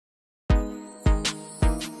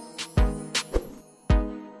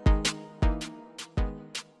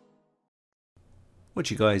What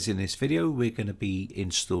you guys, in this video we're going to be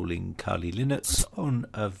installing Kali Linux on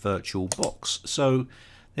a VirtualBox. So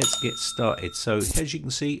let's get started. So as you can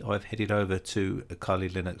see, I've headed over to a Kali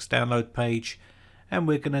Linux download page and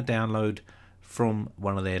we're going to download from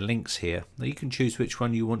one of their links here. Now you can choose which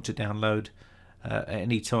one you want to download. At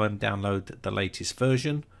any time download the latest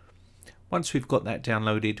version. Once we've got that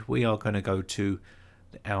downloaded, we are going to go to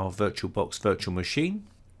our VirtualBox virtual machine,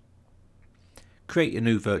 create a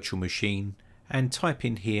new virtual machine, and type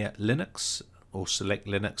in here Linux, or select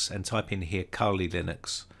Linux and type in here Kali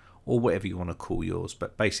Linux, or whatever you want to call yours,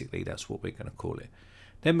 but basically that's what we're going to call it.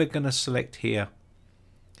 Then we're going to select here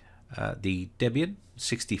the Debian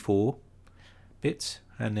 64 bits,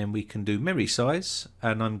 and then we can do memory size,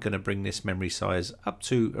 and I'm going to bring this memory size up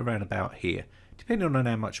to around about here, depending on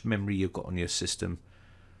how much memory you've got on your system.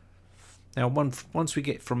 Now once we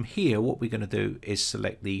get from here, what we're going to do is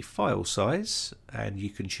select the file size, and you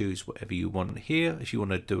can choose whatever you want here. If you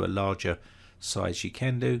want to do a larger size, you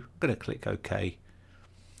can do. I'm going to click OK.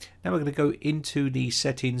 Now we're going to go into the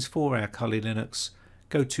settings for our Kali Linux,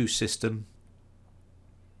 go to System,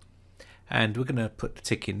 and we're going to put the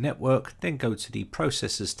tick in Network, then go to the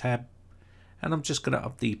Processors tab, and I'm just going to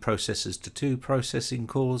up the processors to 2 processing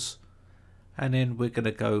cores. And then we're going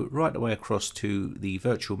to go right the way across to the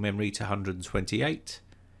virtual memory to 128.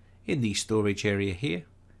 In the storage area here,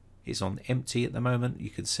 it's on empty at the moment, you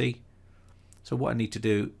can see. So what I need to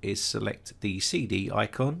do is select the CD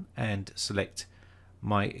icon and select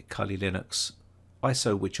my Kali Linux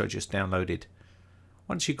ISO, which I just downloaded.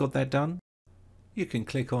 Once you've got that done, you can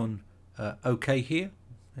click on OK here.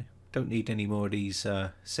 Don't need any more of these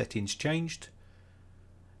settings changed.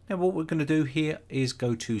 Now what we're going to do here is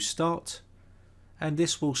go to Start. And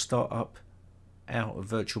this will start up our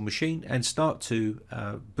virtual machine and start to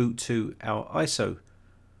boot to our ISO.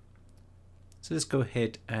 So let's go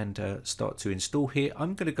ahead and start to install here.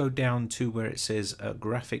 I'm going to go down to where it says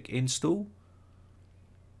graphic install.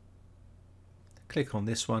 Click on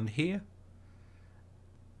this one here.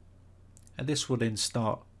 And this will then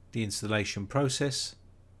start the installation process.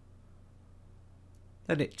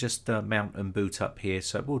 Let it just mount and boot up here.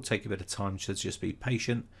 So it will take a bit of time, so just be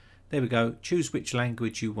patient. There we go. Choose which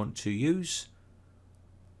language you want to use.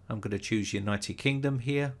 I'm going to choose United Kingdom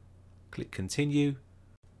here. Click continue.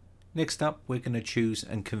 Next up, we're going to choose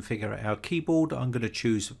and configure our keyboard. I'm going to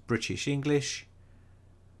choose British English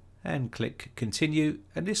and click continue.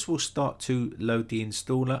 And this will start to load the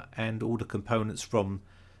installer and all the components from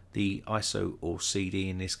the ISO or CD,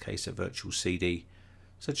 in this case a virtual CD.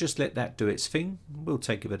 So just let that do its thing. Will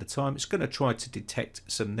take a bit of time. It's going to try to detect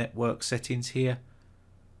some network settings here.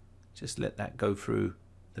 Just let that go through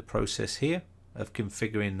the process here of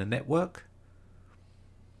configuring the network.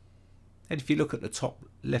 And if you look at the top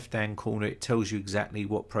left hand corner, it tells you exactly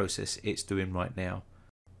what process it's doing right now.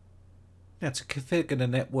 Now to configure the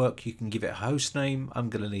network, you can give it a host name. I'm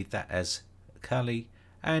going to leave that as Kali.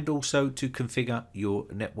 And also to configure your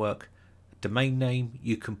network domain name,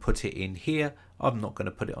 you can put it in here. I'm not going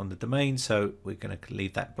to put it on the domain, so we're going to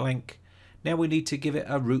leave that blank. Now we need to give it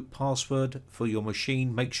a root password for your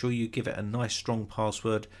machine. Make sure you give it a nice strong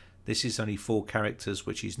password. This is only 4 characters,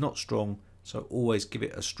 which is not strong, so always give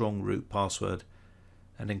it a strong root password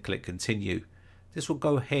and then click continue. This will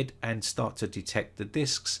go ahead and start to detect the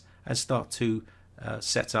disks and start to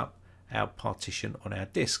set up our partition on our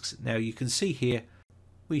disks. Now you can see here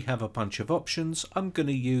we have a bunch of options. I'm going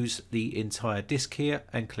to use the entire disk here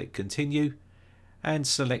and click continue and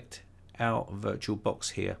select our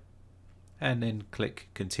VirtualBox here, and then click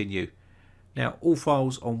continue. Now all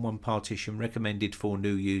files on one partition recommended for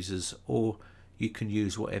new users, or you can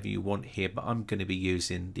use whatever you want here, but I'm going to be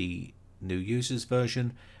using the new users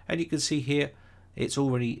version. And you can see here it's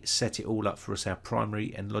already set it all up for us, our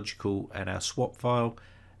primary and logical and our swap file,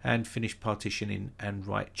 and finish partitioning and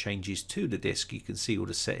write changes to the disk. You can see all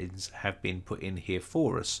the settings have been put in here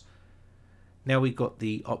for us. Now we've got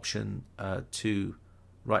the option to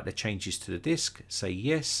write the changes to the disk, say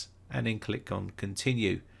yes, and then click on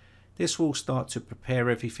continue. This will start to prepare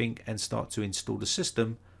everything and start to install the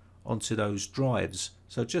system onto those drives.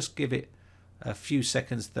 So just give it a few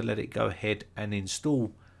seconds to let it go ahead and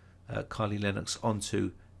install Kali Linux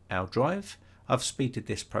onto our drive. I've speeded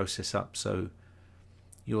this process up, so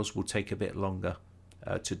yours will take a bit longer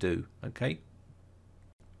to do. Okay,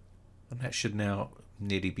 and that should now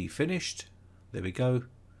nearly be finished. There we go,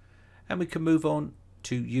 and we can move on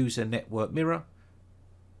to user network mirror.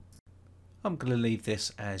 I'm going to leave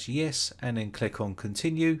this as yes and then click on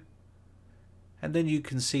continue, and then you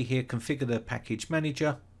can see here configure the package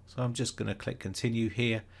manager. So I'm just going to click continue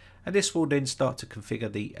here, and this will then start to configure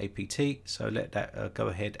the APT. So let that go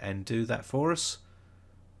ahead and do that for us.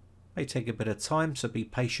 May take a bit of time, so be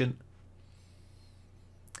patient.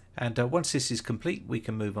 And once this is complete, we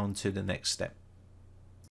can move on to the next step.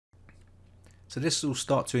 So this will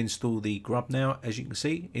start to install the grub now. As you can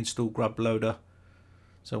see, install grub loader.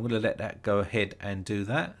 So I'm going to let that go ahead and do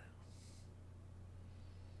that.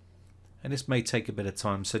 And this may take a bit of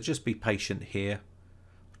time, so just be patient here.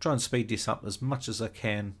 I'll try and speed this up as much as I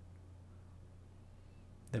can.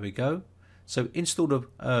 There we go. So install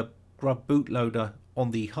the grub bootloader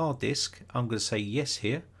on the hard disk. I'm going to say yes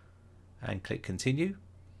here and click continue.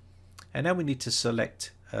 And now we need to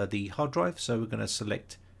select the hard drive. So we're going to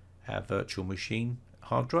select our virtual machine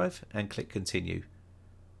hard drive and click continue.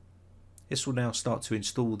 This will now start to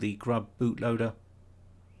install the grub bootloader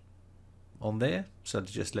on there, so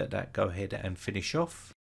just let that go ahead and finish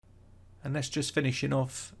off. And that's just finishing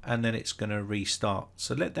off, and then it's going to restart.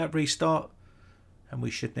 So let that restart, and we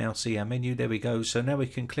should now see our menu. There we go. So now we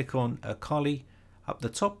can click on Kali up the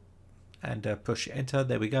top and push enter.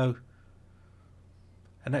 There we go.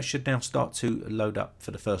 And that should now start to load up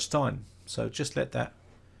for the first time. So just let that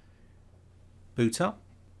boot up.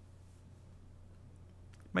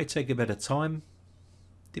 May take a bit of time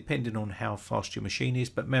depending on how fast your machine is,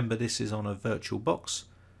 but remember this is on a VirtualBox.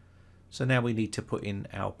 So now we need to put in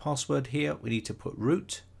our password here. We need to put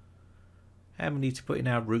root, and we need to put in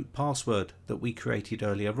our root password that we created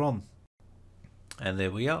earlier on. And there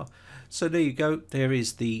we are. So there you go. There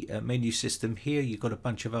is the menu system here. You've got a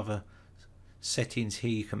bunch of other settings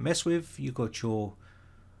here you can mess with. You've got your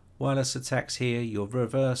wireless attacks here, your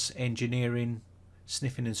reverse engineering,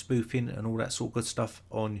 sniffing and spoofing, and all that sort of good stuff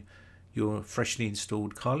on your freshly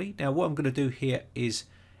installed Kali. Now what I'm going to do here is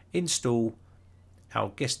install our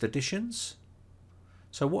guest additions.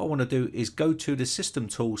 So what I want to do is go to the system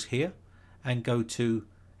tools here and go to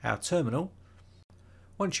our terminal.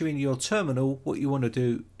 Once you're in your terminal, what you want to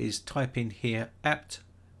do is type in here apt-get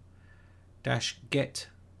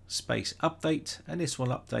space update, and this will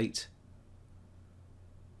update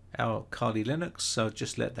our Kali Linux. So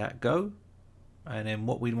just let that go. And then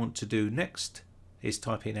what we want to do next is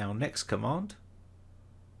type in our next command.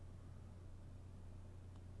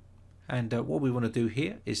 And what we want to do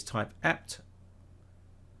here is type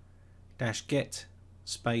apt-get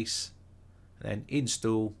space and then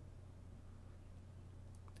install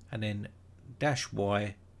and then -y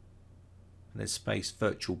and then space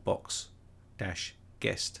VirtualBox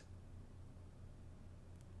 -guest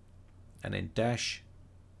and then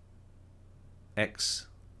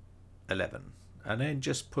 -x11 and then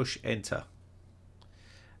just push enter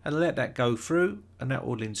and let that go through, and that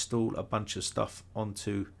will install a bunch of stuff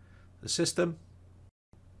onto the system.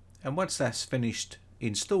 And once that's finished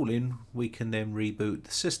installing, we can then reboot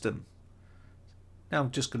the system. Now I'm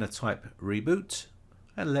just going to type reboot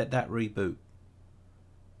and let that reboot,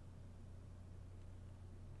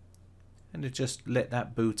 and just let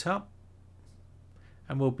that boot up,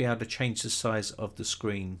 and we'll be able to change the size of the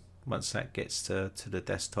screen once that gets to the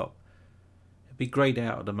desktop. It'll be grayed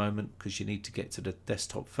out at the moment because you need to get to the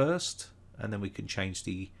desktop first, and then we can change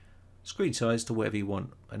the screen size to whatever you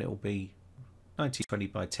want, and it will be 1920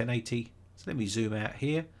 by 1080. So let me zoom out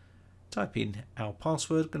here, type in our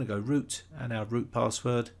password, going to go root and our root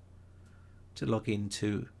password to log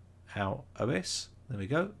into our OS. There we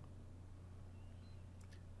go.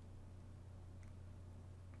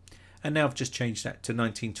 And now I've just changed that to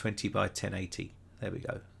 1920 by 1080. There we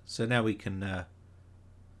go. So now we can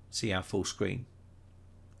see our full screen.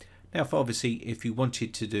 Now obviously if you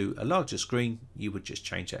wanted to do a larger screen, you would just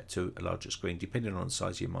change that to a larger screen depending on the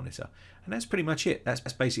size of your monitor. And that's pretty much it. That's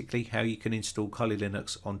basically how you can install Kali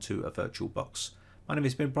Linux onto a VirtualBox. My name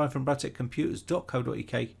has been Brian from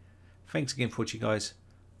BriTechComputers.co.uk. Thanks again for watching, guys.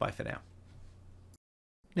 Bye for now.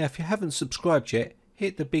 Now if you haven't subscribed yet,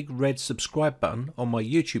 hit the big red subscribe button on my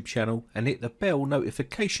YouTube channel and hit the bell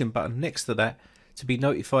notification button next to that to be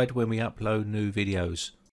notified when we upload new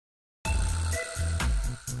videos.